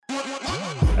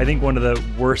I think one of the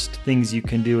worst things you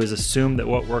can do is assume that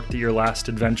what worked at your last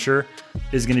adventure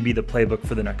is going to be the playbook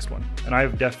for the next one. And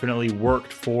I've definitely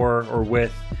worked for or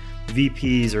with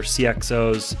VPs or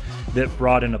CXOs that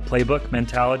brought in a playbook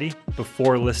mentality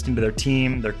before listening to their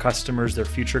team, their customers, their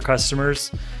future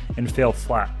customers, and fail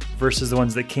flat, versus the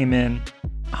ones that came in,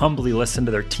 humbly listened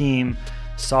to their team,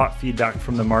 sought feedback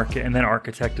from the market, and then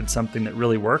architected something that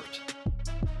really worked.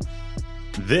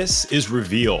 This is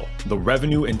Reveal, the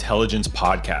Revenue Intelligence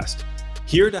Podcast,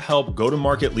 here to help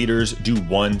go-to-market leaders do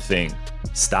one thing: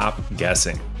 stop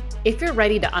guessing. If you're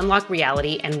ready to unlock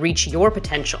reality and reach your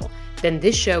potential, then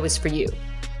this show is for you.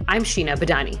 I'm Sheena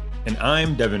Badani. And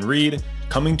I'm Devin Reed,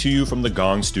 coming to you from the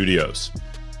Gong Studios.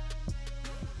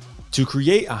 To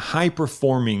create a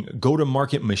high-performing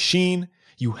go-to-market machine,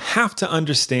 you have to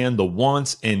understand the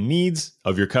wants and needs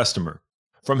of your customer.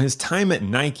 From his time at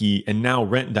Nike and now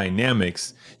Rent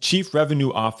Dynamics, Chief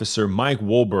Revenue Officer Mike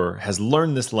Wolber has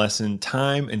learned this lesson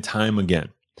time and time again.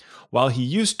 While he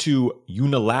used to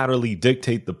unilaterally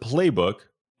dictate the playbook,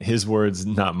 his words,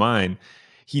 not mine,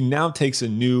 he now takes a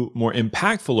new, more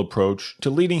impactful approach to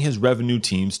leading his revenue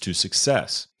teams to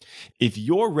success. If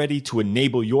you're ready to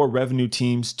enable your revenue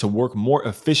teams to work more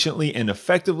efficiently and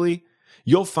effectively,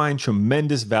 you'll find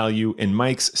tremendous value in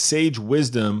Mike's sage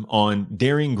wisdom on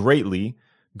daring greatly,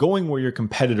 going where your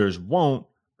competitors won't,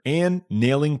 and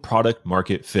nailing product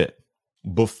market fit.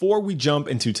 Before we jump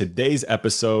into today's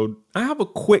episode, I have a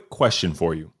quick question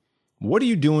for you. What are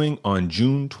you doing on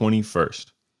June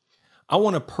 21st? I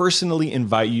want to personally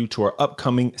invite you to our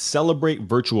upcoming Celebrate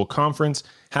Virtual Conference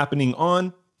happening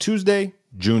on Tuesday,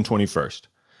 June 21st.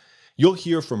 You'll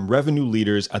hear from revenue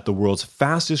leaders at the world's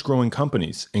fastest growing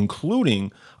companies,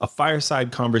 including a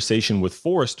fireside conversation with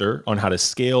Forrester on how to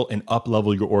scale and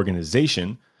up-level your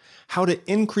organization, how to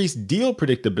increase deal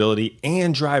predictability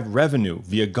and drive revenue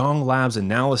via Gong Labs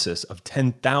analysis of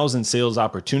 10,000 sales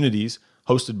opportunities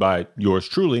hosted by yours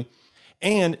truly,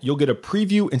 and you'll get a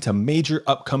preview into major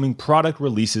upcoming product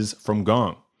releases from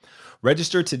Gong.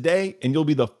 Register today and you'll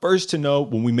be the first to know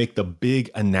when we make the big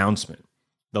announcement.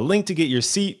 The link to get your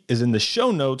seat is in the show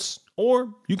notes,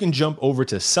 or you can jump over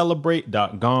to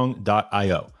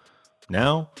celebrate.gong.io.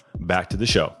 Now, back to the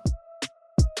show.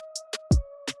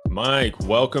 Mike,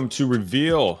 welcome to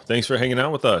Reveal. Thanks for hanging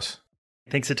out with us.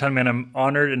 Thanks a ton, man. I'm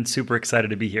honored and super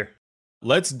excited to be here.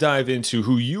 Let's dive into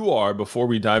who you are before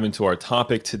we dive into our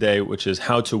topic today, which is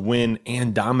how to win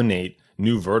and dominate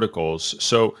new verticals.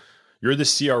 So you're the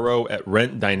CRO at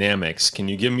Rent Dynamics. Can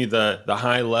you give me the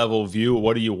high-level view?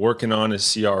 What are you working on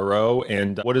as CRO,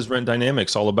 and what is Rent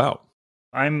Dynamics all about?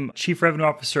 I'm Chief Revenue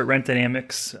Officer at Rent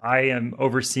Dynamics. I am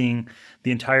overseeing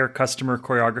the entire customer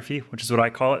choreography, which is what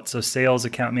I call it, so sales,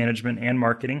 account management, and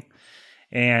marketing.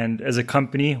 And as a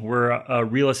company, we're a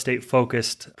real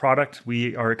estate-focused product.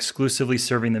 We are exclusively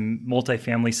serving the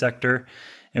multifamily sector,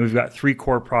 and we've got 3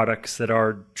 core products that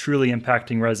are truly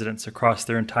impacting residents across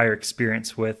their entire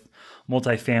experience with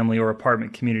multifamily or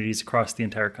apartment communities across the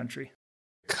entire country.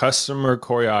 Customer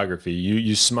choreography.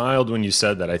 You smiled when you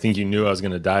said that. I think you knew I was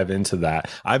going to dive into that.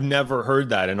 I've never heard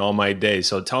that in all my days.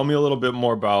 So tell me a little bit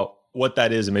more about what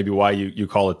that is and maybe why you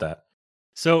call it that.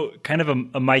 So kind of a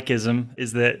Mikeism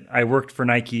is that I worked for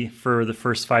Nike for the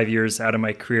first 5 years out of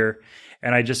my career,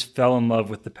 and I just fell in love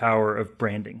with the power of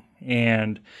branding.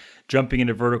 And jumping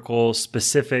into vertical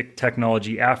specific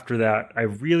technology after that, I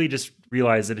really just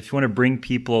realized that if you want to bring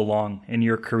people along in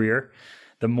your career,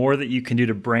 the more that you can do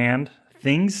to brand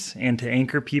things and to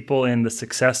anchor people in the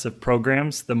success of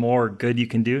programs, the more good you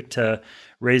can do to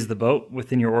raise the boat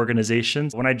within your organization.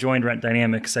 When I joined Rent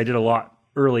Dynamics, I did a lot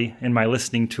early in my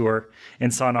listening tour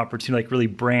and saw an opportunity to really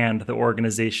brand the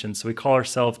organization. So we call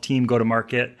ourselves Team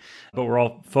Go-to-Market, but we're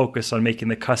all focused on making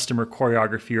the customer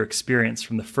choreography or experience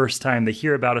from the first time they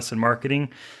hear about us in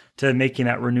marketing to making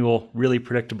that renewal really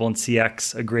predictable in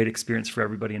CX, a great experience for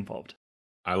everybody involved.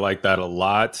 I like that a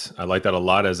lot. I like that a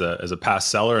lot as a past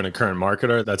seller and a current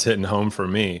marketer. That's hitting home for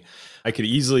me. I could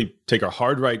easily take a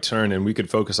hard right turn and we could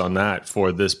focus on that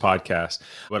for this podcast,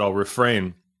 but I'll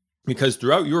refrain because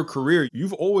throughout your career,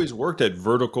 you've always worked at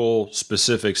vertical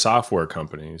specific software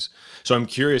companies. So I'm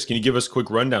curious, can you give us a quick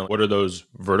rundown? What are those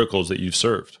verticals that you've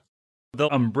served?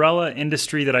 The umbrella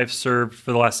industry that I've served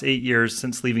for the last 8 years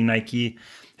since leaving Nike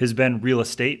has been real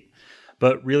estate,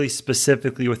 but really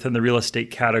specifically within the real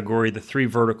estate category, the 3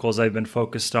 verticals I've been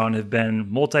focused on have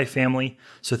been multifamily.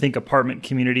 So think apartment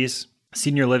communities,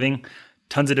 senior living,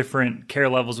 tons of different care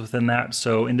levels within that.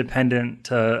 So independent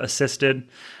to assisted,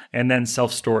 and then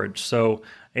self-storage. So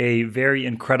a very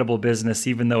incredible business,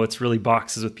 even though it's really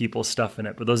boxes with people's stuff in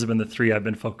it. But those have been the 3 I've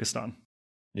been focused on.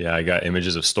 Yeah, I got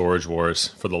images of Storage Wars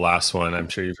for the last one. I'm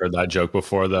sure you've heard that joke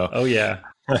before, though. Oh, yeah.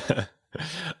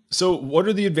 So what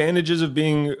are the advantages of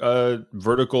being a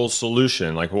vertical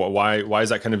solution? Like why is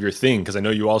that kind of your thing? Because I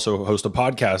know you also host a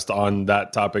podcast on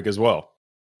that topic as well.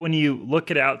 When you look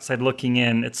at outside looking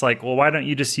in, it's like, well, why don't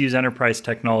you just use enterprise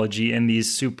technology in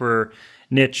these super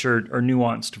niche or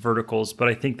nuanced verticals? But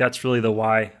I think that's really the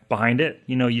why behind it.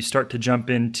 You start to jump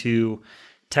into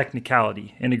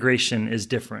technicality. Integration is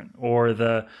different, or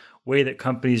the way that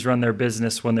companies run their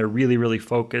business when they're really, really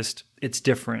focused, it's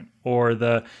different, or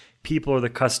the people or the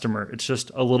customer, it's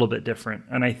just a little bit different.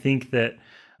 And I think that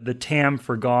the TAM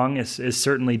for Gong is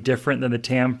certainly different than the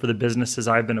TAM for the businesses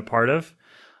I've been a part of,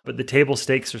 but the table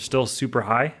stakes are still super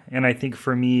high. And I think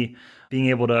for me, being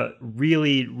able to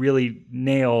really, really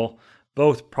nail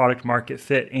both product market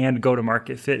fit and go to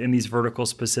market fit in these vertical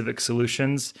specific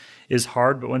solutions is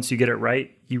hard. But once you get it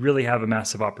right, you really have a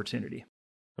massive opportunity.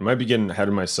 I might be getting ahead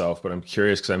of myself, but I'm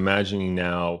curious because I'm imagining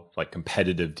now like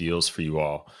competitive deals for you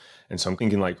all. And so I'm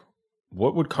thinking like,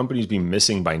 what would companies be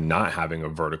missing by not having a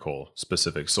vertical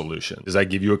specific solution? Does that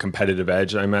give you a competitive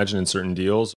edge, I imagine, in certain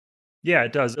deals? Yeah,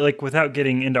 it does. Like without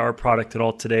getting into our product at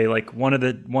all today, like one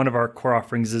of our core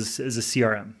offerings is a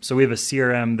CRM. So we have a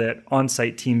CRM that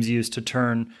on-site teams use to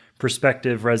turn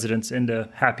prospective residents into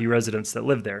happy residents that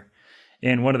live there.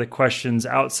 And one of the questions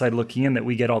outside looking in that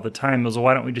we get all the time is, well,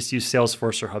 why don't we just use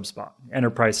Salesforce or HubSpot,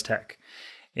 enterprise tech?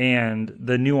 And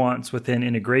the nuance within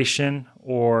integration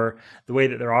or the way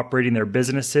that they're operating their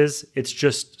businesses, it's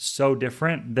just so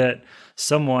different that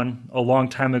someone a long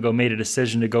time ago made a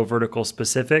decision to go vertical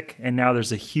specific. And now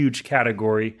there's a huge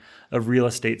category of real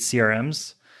estate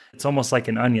CRMs. It's almost like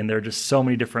an onion. There are just so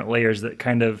many different layers that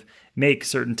kind of make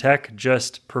certain tech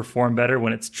just perform better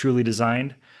when it's truly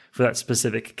designed for that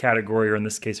specific category, or in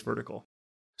this case, vertical.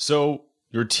 So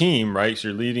your team, right? So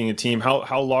you're leading a team.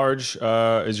 How large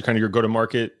is your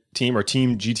go-to-market team or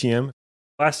team GTM?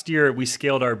 Last year, we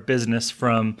scaled our business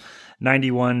from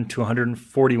 91 to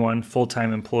 141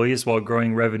 full-time employees while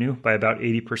growing revenue by about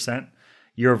 80%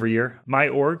 year over year. My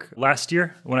org, last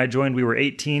year, when I joined, we were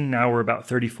 18. Now we're about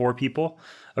 34 people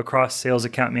across sales,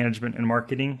 account management, and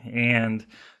marketing, and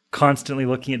constantly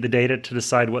looking at the data to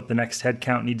decide what the next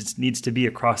headcount needs to be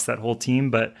across that whole team.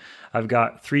 But I've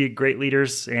got 3 great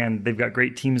leaders and they've got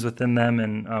great teams within them.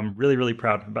 And I'm really, really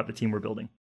proud about the team we're building.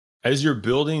 As you're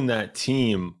building that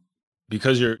team,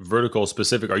 because you're vertical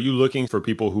specific, are you looking for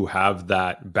people who have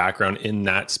that background in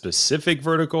that specific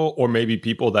vertical, or maybe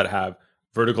people that have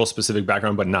vertical specific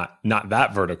background, but not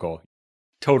that vertical?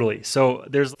 Totally. So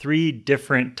there's 3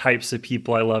 different types of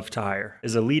people I love to hire.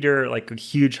 As a leader, like a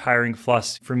huge hiring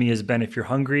plus for me has been if you're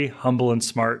hungry, humble, and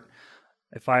smart.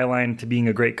 If I align to being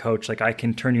a great coach, like I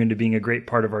can turn you into being a great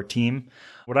part of our team.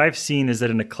 What I've seen is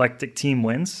that an eclectic team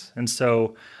wins. And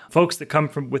so folks that come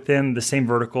from within the same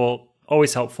vertical,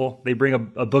 always helpful. They bring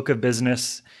a book of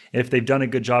business. If they've done a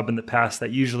good job in the past, that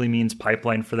usually means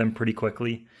pipeline for them pretty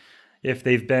quickly. If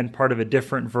they've been part of a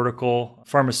different vertical,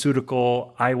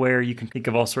 pharmaceutical, eyewear, you can think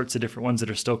of all sorts of different ones that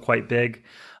are still quite big.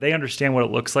 They understand what it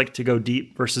looks like to go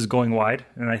deep versus going wide,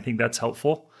 and I think that's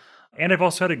helpful. And I've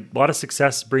also had a lot of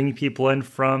success bringing people in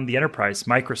from the enterprise,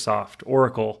 Microsoft,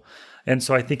 Oracle. And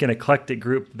so I think an eclectic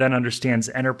group then understands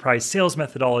enterprise sales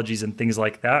methodologies and things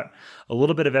like that. A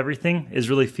little bit of everything is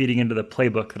really feeding into the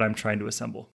playbook that I'm trying to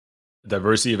assemble.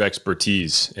 Diversity of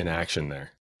expertise in action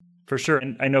there. For sure.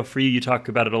 And I know for you, you talk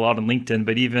about it a lot on LinkedIn,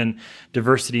 but even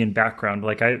diversity in background.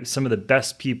 Like some of the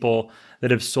best people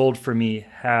that have sold for me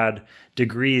had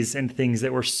degrees in things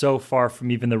that were so far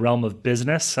from even the realm of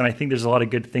business. And I think there's a lot of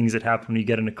good things that happen when you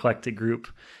get an eclectic group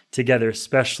together,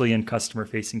 especially in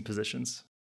customer-facing positions.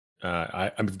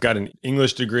 I've got an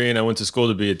English degree and I went to school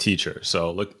to be a teacher.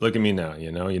 So look at me now,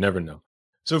 you never know.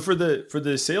 So for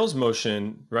the sales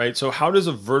motion, right? So how does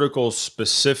a vertical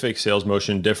specific sales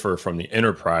motion differ from the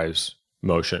enterprise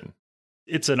motion?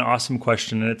 It's an awesome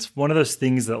question. And it's one of those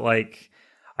things that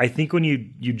I think when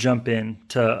you jump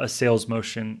into a sales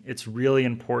motion, it's really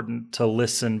important to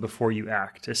listen before you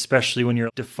act, especially when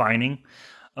you're defining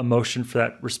a motion for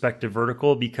that respective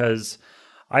vertical, because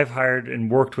I've hired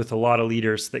and worked with a lot of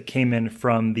leaders that came in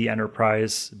from the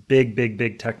enterprise, big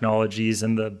technologies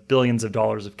and the billions of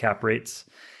dollars of cap rates.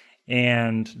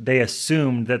 And they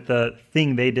assumed that the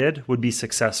thing they did would be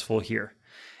successful here.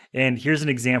 And here's an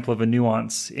example of a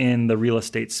nuance in the real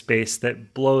estate space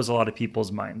that blows a lot of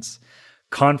people's minds.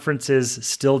 Conferences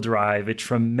still drive a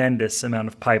tremendous amount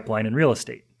of pipeline in real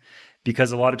estate,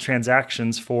 because a lot of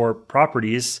transactions for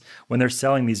properties, when they're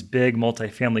selling these big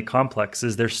multifamily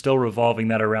complexes, they're still revolving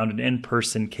that around an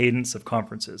in-person cadence of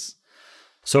conferences.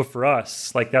 So for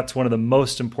us, that's one of the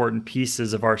most important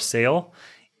pieces of our sale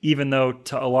even though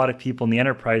to a lot of people in the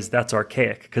enterprise, that's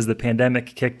archaic because the pandemic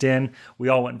kicked in, we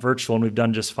all went virtual and we've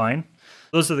done just fine.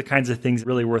 Those are the kinds of things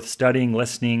really worth studying,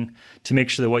 listening to make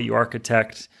sure that what you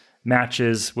architect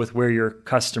matches with where your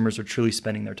customers are truly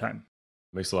spending their time.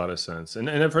 Makes a lot of sense. And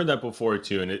I've heard that before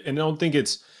too. And I don't think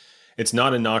it's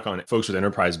not a knock on folks with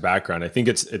enterprise background. I think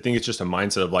it's just a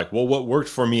mindset of like, well, what worked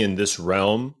for me in this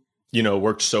realm,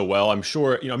 worked so well. I'm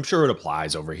sure it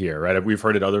applies over here, right? We've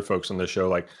heard it other folks on the show,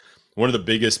 like one of the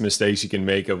biggest mistakes you can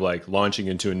make of like launching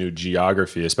into a new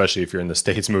geography, especially if you're in the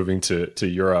States moving to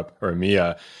Europe or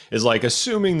EMEA, is like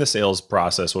assuming the sales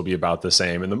process will be about the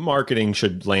same and the marketing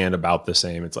should land about the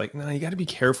same. It's like, no, you got to be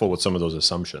careful with some of those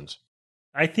assumptions.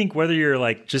 I think whether you're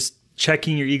like just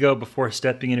checking your ego before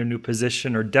stepping into a new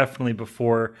position or definitely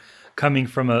before coming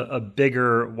from a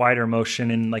bigger, wider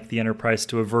motion in like the enterprise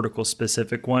to a vertical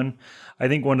specific one, I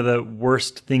think one of the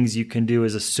worst things you can do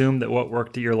is assume that what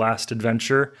worked at your last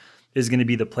adventure is going to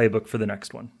be the playbook for the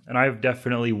next one. And I've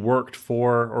definitely worked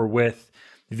for or with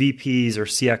VPs or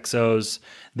CXOs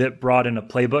that brought in a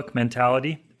playbook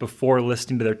mentality before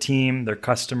listening to their team, their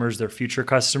customers, their future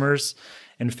customers,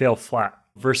 and fail flat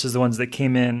versus the ones that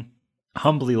came in,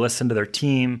 humbly listened to their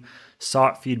team,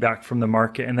 sought feedback from the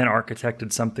market, and then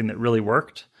architected something that really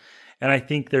worked. And I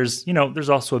think there's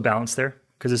also a balance there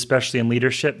because especially in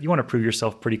leadership, you want to prove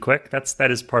yourself pretty quick.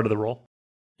 That is part of the role.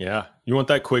 Yeah, you want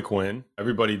that quick win.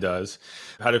 Everybody does.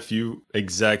 I've had a few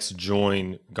execs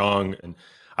join Gong, and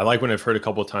I like when I've heard a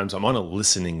couple of times, I'm on a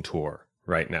listening tour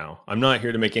right now. I'm not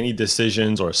here to make any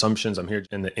decisions or assumptions. I'm here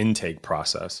in the intake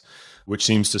process, which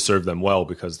seems to serve them well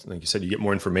because, like you said, you get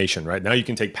more information, right? Now you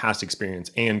can take past experience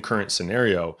and current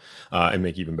scenario and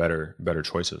make even better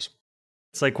choices.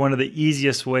 It's like one of the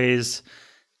easiest ways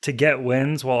to get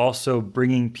wins while also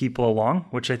bringing people along,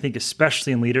 which I think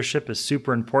especially in leadership is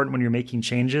super important when you're making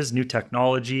changes, new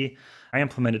technology. I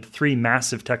implemented 3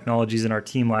 massive technologies in our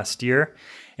team last year.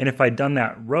 And if I'd done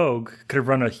that rogue, could have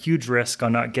run a huge risk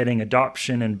on not getting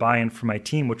adoption and buy-in from my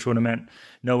team, which would have meant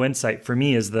no insight for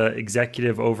me as the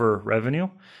executive over revenue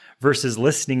versus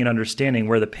listening and understanding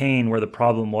where the pain, where the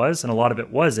problem was. And a lot of it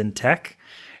was in tech.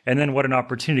 And then what an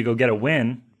opportunity to go get a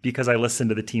win because I listened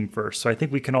to the team first. So I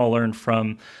think we can all learn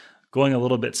from going a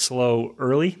little bit slow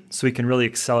early so we can really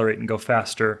accelerate and go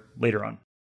faster later on.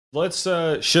 Let's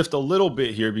shift a little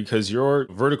bit here because you're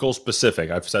vertical specific.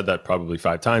 I've said that probably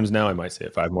 5 times now. I might say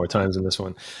it 5 more times in this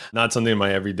one. Not something in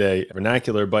my everyday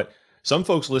vernacular, but some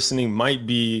folks listening might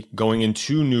be going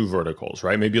into new verticals,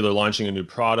 right? Maybe they're launching a new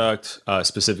product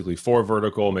specifically for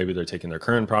vertical. Maybe they're taking their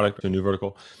current product to a new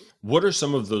vertical. What are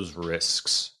some of those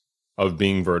risks of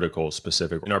being vertical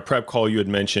specific? In our prep call, you had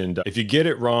mentioned if you get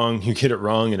it wrong, you get it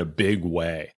wrong in a big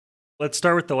way. Let's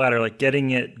start with the latter, like getting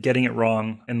it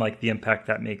wrong and like the impact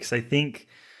that makes. I think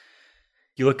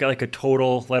you look at like a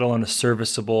total, let alone a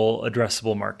serviceable,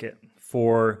 addressable market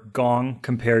for Gong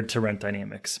compared to Rent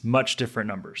Dynamics, much different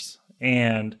numbers.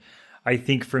 And I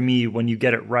think for me, when you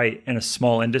get it right in a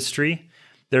small industry,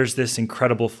 there's this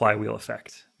incredible flywheel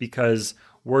effect because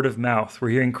word of mouth, we're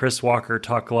hearing Chris Walker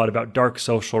talk a lot about dark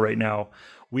social right now.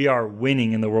 We are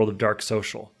winning in the world of dark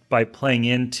social by playing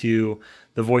into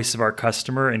the voice of our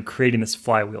customer and creating this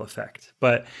flywheel effect.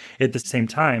 But at the same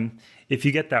time, if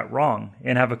you get that wrong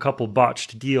and have a couple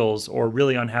botched deals or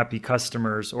really unhappy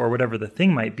customers or whatever the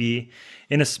thing might be,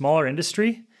 in a smaller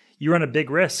industry, you run a big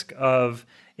risk of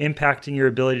impacting your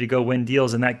ability to go win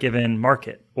deals in that given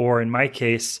market. Or in my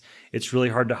case, it's really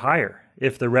hard to hire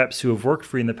if the reps who have worked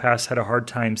for you in the past had a hard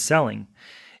time selling.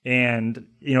 And,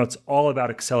 it's all about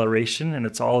acceleration and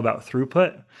it's all about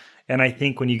throughput. And I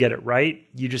think when you get it right,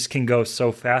 you just can go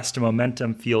so fast and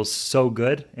momentum feels so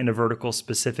good in a vertical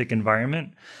specific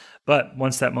environment. But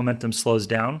once that momentum slows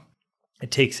down,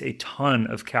 it takes a ton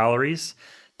of calories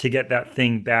to get that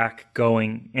thing back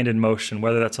going and in motion,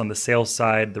 whether that's on the sales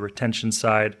side, the retention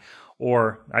side,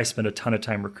 or I spend a ton of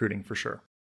time recruiting for sure.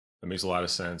 That makes a lot of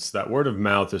sense. That word of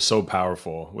mouth is so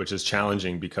powerful, which is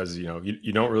challenging because,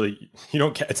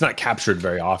 it's not captured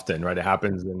very often, right? It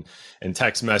happens in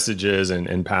text messages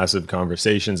and passive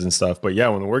conversations and stuff. But yeah,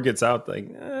 when the word gets out,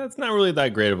 it's not really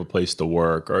that great of a place to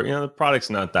work, or, the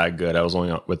product's not that good. I was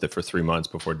only with it for 3 months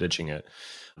before ditching it.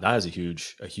 That has a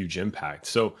huge impact.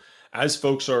 So as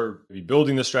folks are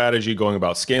building the strategy, going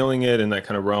about scaling it in that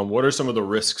kind of realm, what are some of the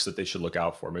risks that they should look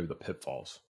out for? Maybe the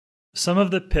pitfalls. Some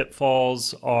of the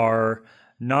pitfalls are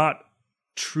not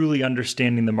truly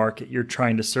understanding the market you're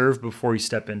trying to serve before you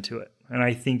step into it. And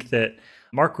I think that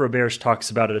Mark Roberge talks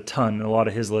about it a ton in a lot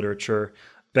of his literature.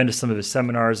 Been to some of his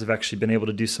seminars. I've actually been able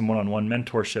to do some one-on-one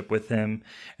mentorship with him.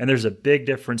 And there's a big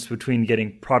difference between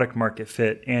getting product market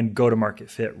fit and go-to-market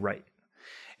fit right.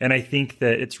 And I think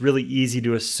that it's really easy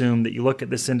to assume that you look at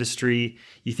this industry,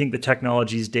 you think the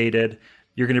technology is dated,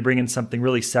 you're going to bring in something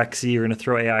really sexy, you're going to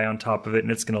throw AI on top of it,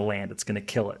 and it's going to land, it's going to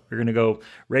kill it. You're going to go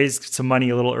raise some money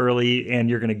a little early, and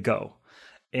you're going to go.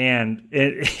 And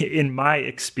in my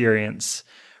experience,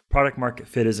 product market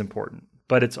fit is important,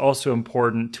 but it's also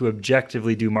important to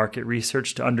objectively do market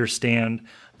research to understand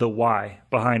the why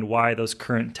behind why those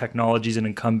current technologies and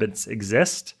incumbents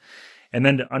exist, and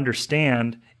then to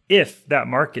understand if that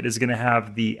market is going to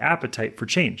have the appetite for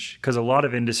change. Because a lot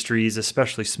of industries,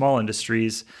 especially small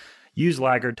industries, use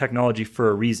laggard technology for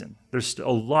a reason. There's a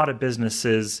lot of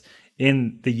businesses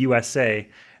in the USA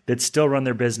that still run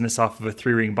their business off of a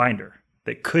 3-ring binder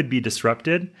that could be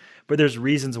disrupted, but there's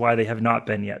reasons why they have not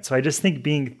been yet. So I just think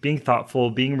being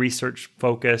thoughtful, being research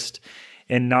focused,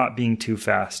 and not being too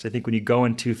fast. I think when you go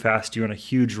in too fast, you run a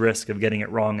huge risk of getting it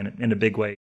wrong in a big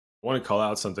way. I want to call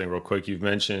out something real quick. You've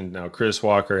mentioned now Chris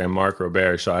Walker and Mark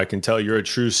Roberge. So I can tell you're a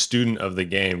true student of the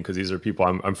game because these are people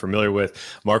I'm familiar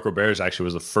with. Mark Roberge actually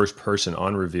was the first person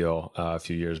on Reveal a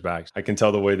few years back. I can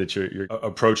tell the way that you're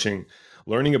approaching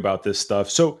learning about this stuff.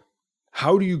 So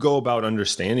how do you go about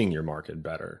understanding your market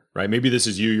better, right? Maybe this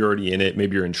is you're already in it.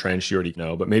 Maybe you're entrenched, you already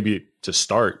know, but maybe to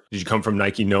start, did you come from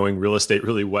Nike knowing real estate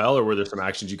really well, or were there some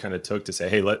actions you kind of took to say,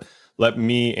 hey, let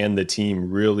me and the team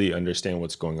really understand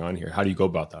what's going on here? How do you go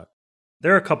about that?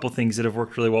 There are a couple things that have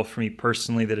worked really well for me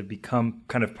personally that have become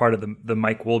kind of part of the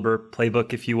Mike Wolber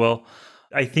playbook, if you will.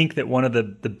 I think that one of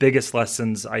the biggest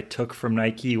lessons I took from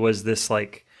Nike was this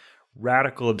like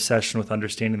radical obsession with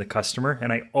understanding the customer.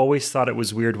 And I always thought it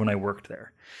was weird when I worked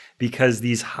there because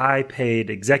these high paid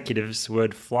executives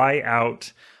would fly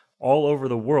out all over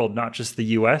the world, not just the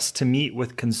US, to meet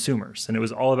with consumers. And it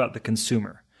was all about the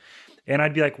consumer. And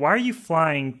I'd be like, why are you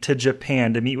flying to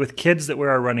Japan to meet with kids that wear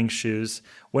our running shoes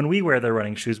when we wear their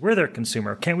running shoes? We're their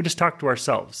consumer. Can't we just talk to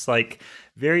ourselves? Like,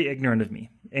 very ignorant of me.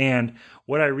 And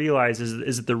what I realize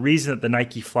is that the reason that the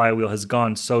Nike flywheel has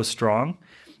gone so strong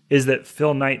is that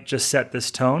Phil Knight just set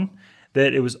this tone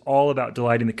that it was all about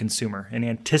delighting the consumer and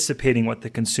anticipating what the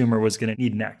consumer was going to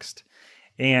need next.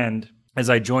 And as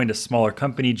I joined a smaller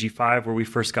company, G5, where we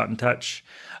first got in touch,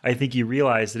 I think you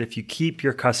realize that if you keep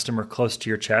your customer close to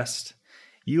your chest,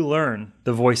 you learn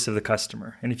the voice of the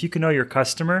customer. And if you can know your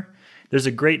customer, there's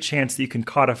a great chance that you can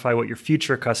codify what your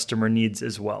future customer needs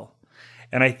as well.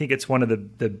 And I think it's one of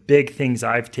the big things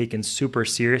I've taken super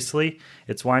seriously.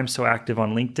 It's why I'm so active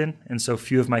on LinkedIn and so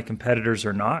few of my competitors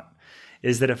are not,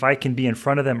 is that if I can be in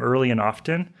front of them early and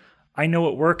often, I know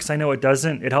what works, I know what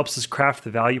doesn't. It helps us craft the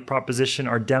value proposition.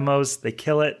 Our demos, they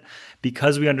kill it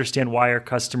because we understand why our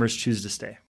customers choose to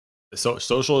stay. So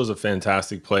social is a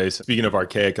fantastic place. Speaking of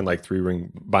archaic and like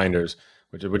 3-ring binders,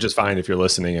 which is fine if you're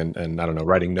listening and I don't know,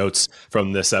 writing notes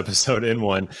from this episode in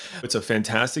one. It's a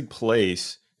fantastic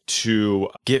place to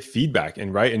get feedback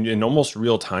and almost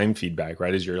real time feedback,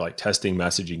 right? As you're like testing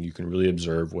messaging, you can really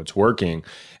observe what's working.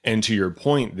 And to your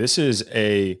point, this is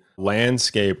a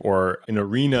landscape or an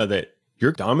arena that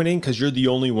you're dominating because you're the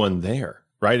only one there,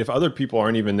 right? If other people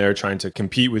aren't even there trying to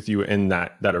compete with you in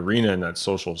that arena, in that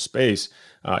social space,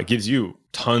 it gives you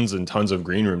tons and tons of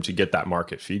green room to get that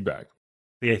market feedback.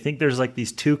 I think there's like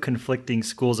these two conflicting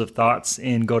schools of thoughts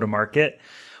in go-to-market.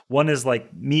 One is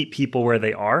like meet people where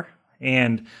they are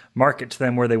and market to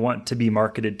them where they want to be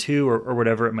marketed to or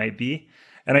whatever it might be.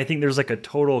 And I think there's like a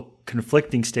total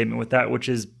conflicting statement with that, which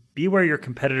is be where your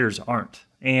competitors aren't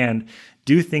and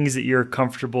do things that you're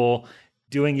comfortable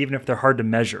doing, even if they're hard to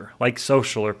measure, like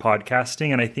social or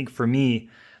podcasting. And I think for me,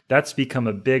 that's become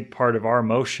a big part of our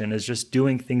motion is just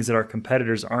doing things that our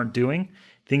competitors aren't doing,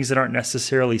 things that aren't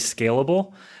necessarily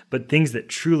scalable, but things that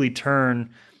truly turn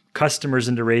customers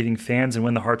into raving fans and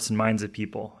win the hearts and minds of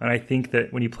people. And I think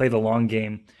that when you play the long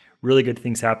game, really good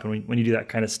things happen when you do that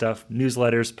kind of stuff.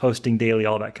 Newsletters, posting daily,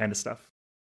 all that kind of stuff.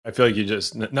 I feel like you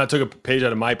just not took a page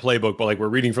out of my playbook, but like we're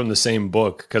reading from the same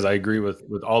book because I agree with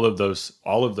all of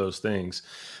those things,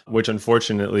 which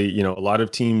unfortunately, a lot of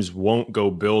teams won't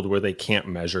go build where they can't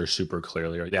measure super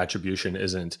clearly or the attribution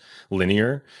isn't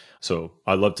linear. So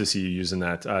I'd love to see you using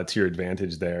that to your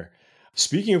advantage there.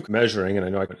 Speaking of measuring, and I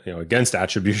know against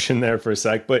attribution there for a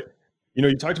sec, but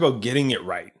you talked about getting it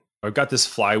right. I've got this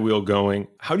flywheel going.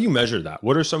 How do you measure that?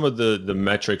 What are some of the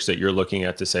metrics that you're looking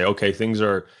at to say, okay, things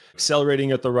are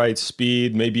accelerating at the right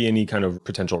speed, maybe any kind of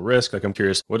potential risk? Like I'm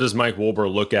curious, what does Mike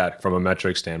Wolber look at from a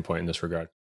metric standpoint in this regard?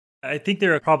 I think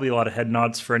there are probably a lot of head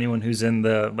nods for anyone who's in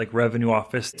the revenue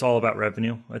office. It's all about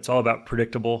revenue. It's all about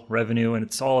predictable revenue. And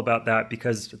it's all about that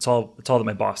because it's all that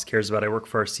my boss cares about. I work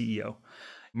for our CEO.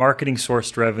 Marketing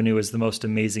sourced revenue is the most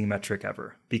amazing metric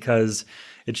ever because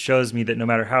it shows me that no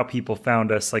matter how people found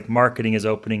us, like marketing is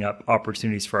opening up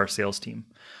opportunities for our sales team.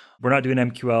 We're not doing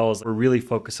MQLs. We're really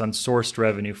focused on sourced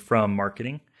revenue from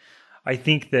marketing. I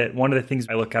think that one of the things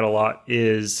I look at a lot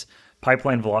is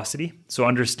pipeline velocity. So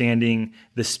understanding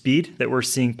the speed that we're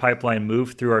seeing pipeline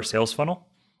move through our sales funnel.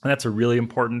 And that's a really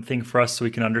important thing for us so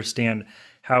we can understand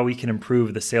how we can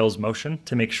improve the sales motion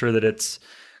to make sure that it's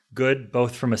good,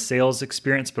 both from a sales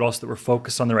experience, but also that we're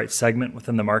focused on the right segment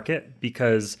within the market,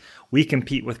 because we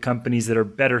compete with companies that are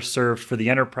better served for the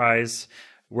enterprise,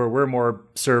 where we're more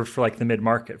served for like the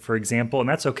mid-market, for example, and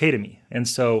that's okay to me. And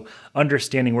so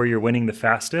understanding where you're winning the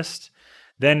fastest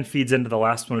then feeds into the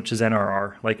last one, which is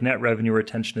NRR. Like net revenue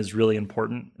retention is really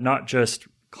important, not just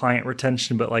client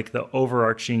retention, but like the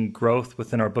overarching growth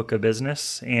within our book of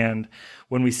business. And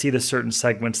when we see the certain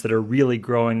segments that are really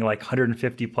growing like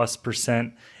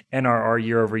 150+% NRR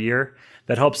year over year,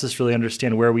 that helps us really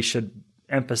understand where we should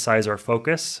emphasize our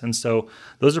focus. And so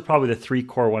those are probably the three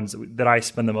core ones that I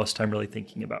spend the most time really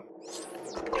thinking about.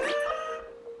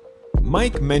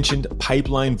 Mike mentioned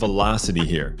pipeline velocity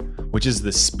here, which is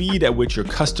the speed at which your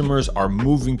customers are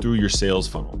moving through your sales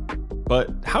funnel. But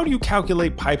how do you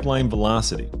calculate pipeline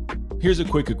velocity? Here's a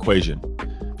quick equation.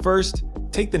 First,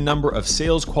 take the number of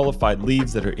sales qualified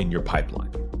leads that are in your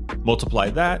pipeline. Multiply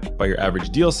that by your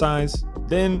average deal size,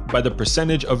 then by the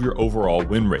percentage of your overall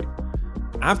win rate.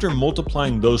 After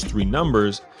multiplying those three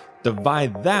numbers,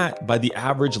 divide that by the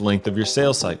average length of your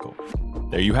sales cycle.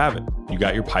 There you have it. You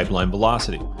got your pipeline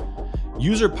velocity.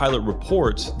 UserPilot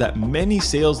reports that many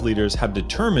sales leaders have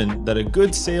determined that a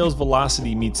good sales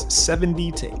velocity meets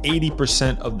 70 to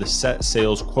 80% of the set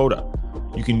sales quota.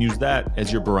 You can use that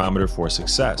as your barometer for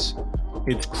success.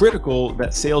 It's critical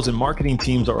that sales and marketing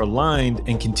teams are aligned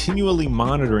and continually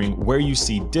monitoring where you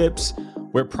see dips,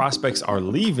 where prospects are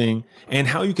leaving, and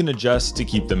how you can adjust to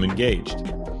keep them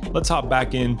engaged. Let's hop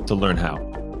back in to learn how.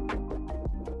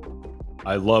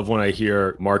 I love when I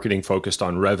hear marketing focused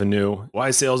on revenue.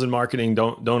 Why sales and marketing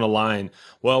don't align?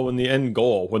 Well, when the end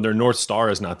goal, when their North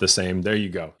Star is not the same, there you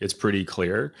go. It's pretty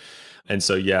clear. And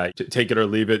so, yeah, take it or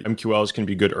leave it. MQLs can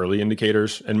be good early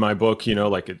indicators. In my book,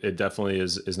 like it definitely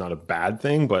is not a bad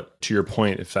thing. But to your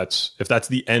point, if that's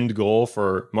the end goal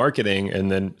for marketing,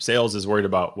 and then sales is worried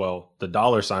about, well, the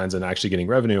dollar signs and actually getting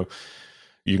revenue,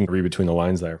 you can read between the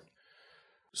lines there.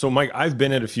 So, Mike, I've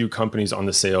been at a few companies on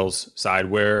the sales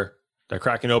side where they're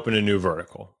cracking open a new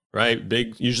vertical, right?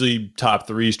 Big, usually top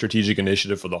 3 strategic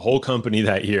initiative for the whole company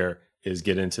that year is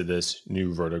get into this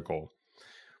new vertical.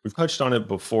 We've touched on it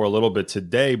before a little bit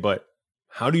today, but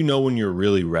how do you know when you're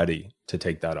really ready to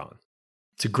take that on?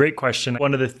 It's a great question.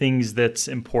 One of the things that's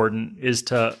important is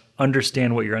to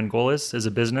understand what your end goal is as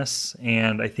a business.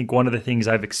 And I think one of the things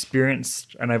I've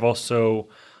experienced, and I've also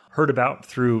heard about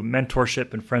through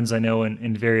mentorship and friends I know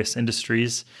in various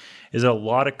industries, is that a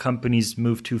lot of companies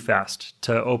move too fast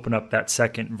to open up that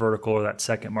second vertical or that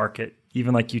second market,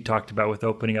 even like you talked about with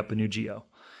opening up a new geo.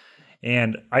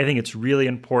 And I think it's really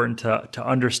important to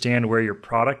understand where your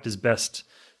product is best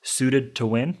suited to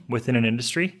win within an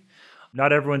industry.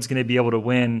 Not everyone's going to be able to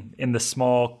win in the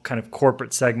small kind of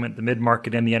corporate segment, the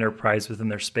mid-market and the enterprise within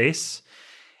their space.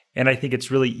 And I think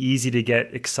it's really easy to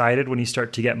get excited when you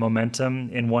start to get momentum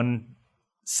in one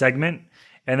segment,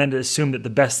 and then to assume that the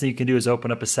best thing you can do is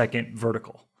open up a second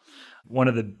vertical. One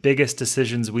of the biggest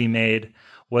decisions we made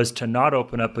was to not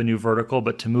open up a new vertical,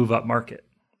 but to move up market.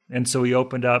 And so we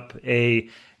opened up a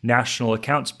national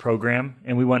accounts program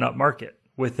and we went up market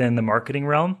within the marketing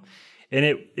realm. And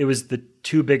it was the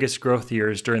 2 biggest growth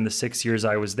years during the 6 years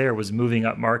I was there, was moving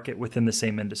up market within the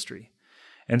same industry.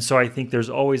 And so I think there's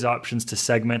always options to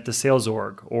segment the sales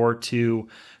org or to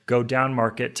go down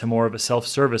market to more of a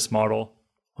self-service model,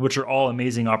 which are all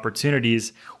amazing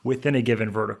opportunities within a given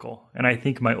vertical. And I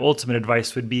think my ultimate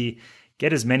advice would be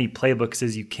get as many playbooks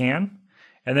as you can.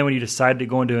 And then when you decide to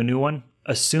go into a new one,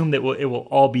 assume that it will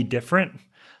all be different,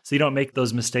 so you don't make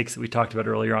those mistakes that we talked about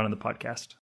earlier on in the podcast.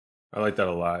 I like that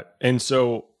a lot. And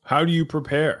so how do you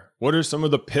prepare? What are some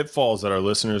of the pitfalls that our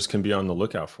listeners can be on the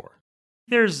lookout for?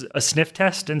 There's a sniff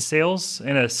test in sales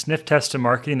and a sniff test in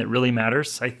marketing that really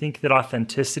matters. I think that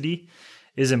authenticity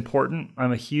is important.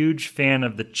 I'm a huge fan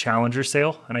of the challenger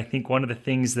sale. And I think one of the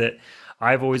things that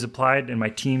I've always applied and my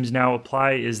teams now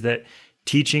apply is that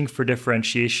teaching for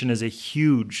differentiation is a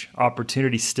huge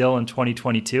opportunity still in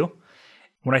 2022.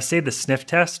 When I say the sniff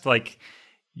test, like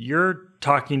you're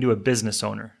talking to a business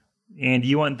owner and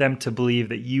you want them to believe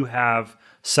that you have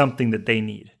something that they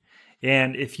need.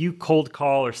 And if you cold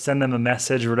call or send them a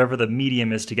message or whatever the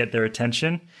medium is to get their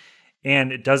attention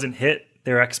and it doesn't hit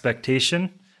their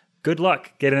expectation, good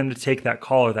luck getting them to take that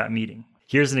call or that meeting.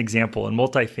 Here's an example. In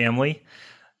multifamily,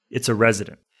 it's a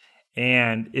resident.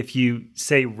 And if you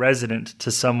say resident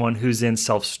to someone who's in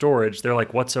self-storage, they're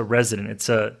like, what's a resident? It's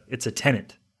a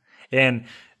tenant. And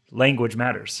language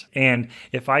matters. And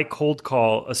if I cold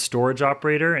call a storage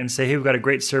operator and say, hey, we've got a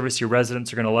great service, your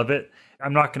residents are going to love it,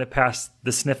 I'm not going to pass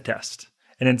the sniff test.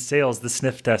 And in sales, the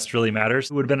sniff test really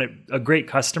matters. It would have been a great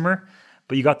customer,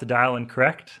 but you got the dial in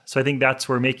correct. So I think that's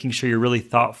where making sure you're really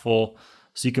thoughtful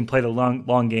so you can play the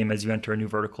long game as you enter a new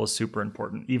vertical is super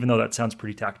important, even though that sounds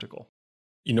pretty tactical.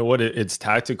 You know what? It's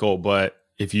tactical, but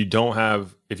if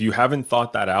you haven't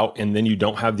thought that out and then you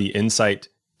don't have the insight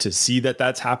to see that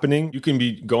that's happening, you can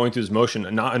be going through this motion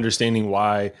and not understanding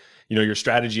why, your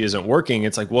strategy isn't working.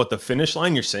 It's like, well, at the finish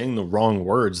line, you're saying the wrong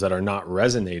words that are not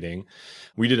resonating.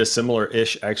 We did a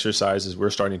similar-ish exercise as we're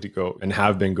starting to go and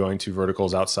have been going to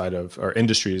verticals outside of, or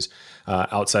industries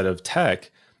outside of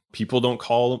tech. People don't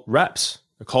call reps.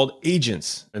 They're called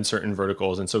agents in certain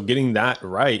verticals. And so getting that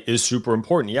right is super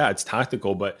important. Yeah, it's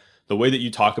tactical, but the way that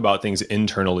you talk about things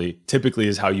internally typically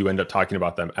is how you end up talking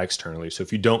about them externally. So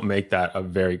if you don't make that a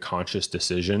very conscious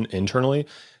decision internally,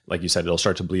 like you said, it'll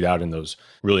start to bleed out in those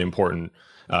really important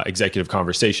executive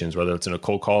conversations, whether it's in a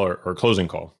cold call or a closing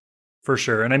call. For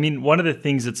sure. And I mean, one of the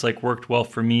things that's like worked well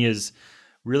for me is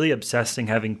really obsessing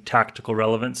having tactical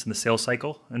relevance in the sales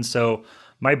cycle. And so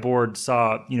my board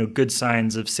saw, good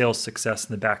signs of sales success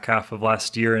in the back half of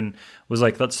last year and was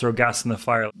like, let's throw gas in the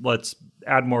fire. Let's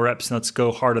add more reps and let's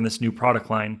go hard on this new product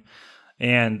line.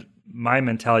 And my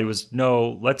mentality was,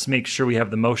 no, let's make sure we have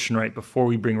the motion right before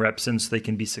we bring reps in so they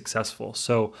can be successful.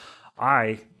 So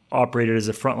I operated as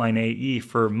a frontline AE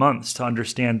for months to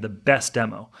understand the best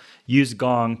demo, used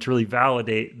Gong to really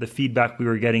validate the feedback we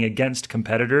were getting against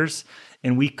competitors.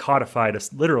 And we codified a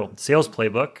literal sales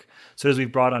playbook. So as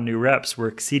we've brought on new reps, we're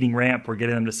exceeding ramp, we're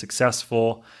getting them to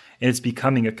successful, and it's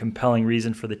becoming a compelling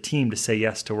reason for the team to say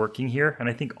yes to working here. And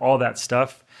I think all that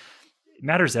stuff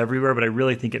matters everywhere, but I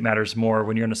really think it matters more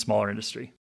when you're in a smaller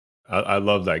industry. I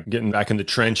love that. Getting back in the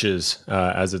trenches,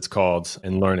 as it's called,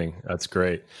 and learning. That's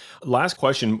great. Last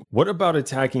question. What about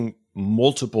attacking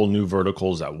multiple new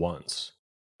verticals at once?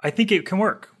 I think it can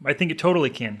work. I think it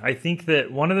totally can. I think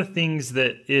that one of the things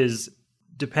that is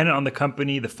dependent on the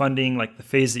company, the funding, like the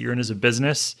phase that you're in as a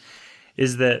business,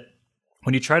 is that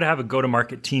when you try to have a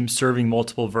go-to-market team serving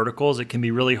multiple verticals, it can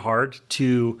be really hard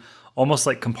to almost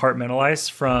like compartmentalize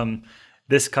from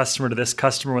this customer to this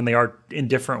customer when they are in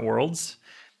different worlds.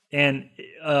 And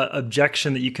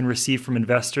objection that you can receive from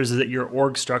investors is that your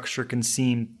org structure can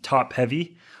seem top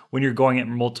heavy when you're going at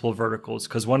multiple verticals.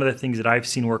 Because one of the things that I've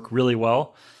seen work really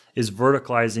well is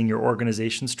verticalizing your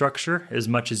organization structure as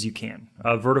much as you can.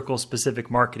 A vertical specific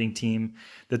marketing team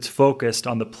that's focused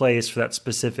on the plays for that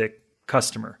specific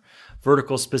customer.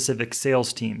 Vertical specific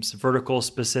sales teams, vertical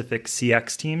specific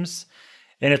CX teams.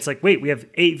 And it's like, wait, we have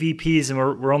 8 VPs and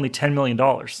we're only $10 million.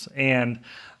 And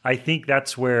I think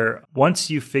that's where once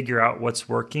you figure out what's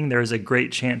working, there's a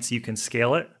great chance you can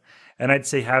scale it. And I'd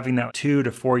say having that 2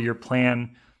 to 4 year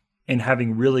plan and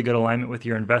having really good alignment with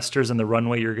your investors and the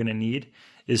runway you're going to need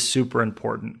is super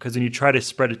important. Because when you try to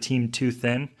spread a team too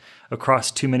thin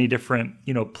across too many different,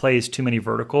 plays, too many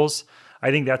verticals, I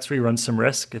think that's where you run some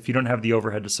risk if you don't have the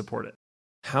overhead to support it.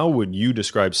 How would you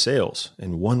describe sales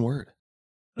in one word?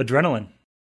 Adrenaline.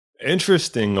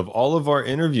 Interesting. Of all of our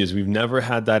interviews, we've never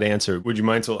had that answer. Would you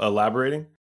mind elaborating?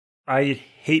 I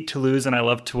hate to lose and I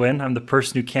love to win. I'm the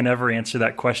person who can't ever answer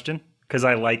that question because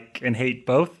I like and hate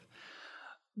both.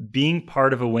 Being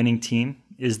part of a winning team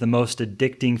is the most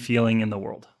addicting feeling in the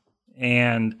world.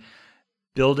 And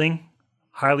building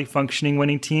highly functioning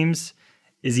winning teams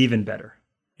is even better.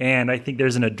 And I think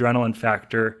there's an adrenaline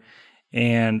factor.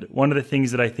 And one of the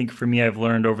things that I think for me I've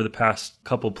learned over the past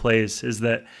couple plays is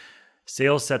that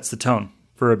sales sets the tone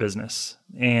for a business.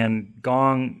 And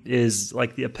Gong is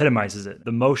like the epitomizes it.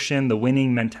 The motion, the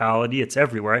winning mentality, it's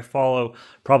everywhere. I follow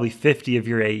probably 50 of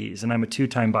your AEs and I'm a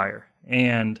 2-time buyer.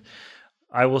 And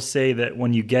I will say that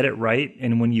when you get it right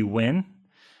and when you win,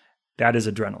 that is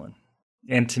adrenaline.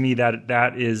 And to me,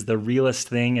 that is the realest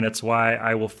thing. And it's why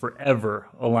I will forever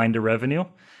align to revenue,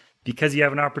 because you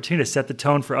have an opportunity to set the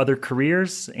tone for other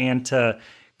careers and to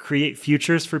create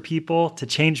futures for people, to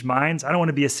change minds. I don't want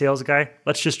to be a sales guy.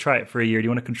 Let's just try it for a year. Do you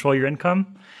want to control your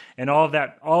income? And all of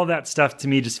that stuff to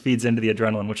me just feeds into the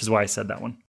adrenaline, which is why I said that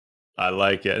one. I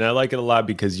like it. And I like it a lot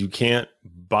because you can't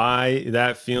buy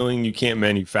that feeling. You can't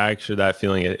manufacture that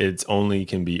feeling. It's only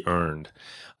can be earned.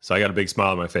 So I got a big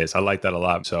smile on my face. I like that a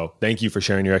lot. So thank you for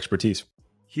sharing your expertise.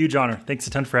 Huge honor. Thanks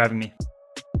a ton for having me.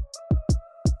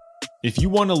 If you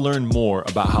want to learn more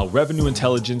about how revenue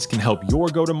intelligence can help your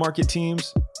go-to-market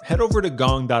teams, head over to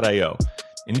gong.io.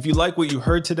 And if you like what you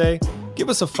heard today, give Give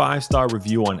us a 5-star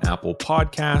review on Apple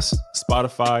Podcasts,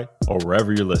 Spotify, or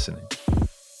wherever you're listening.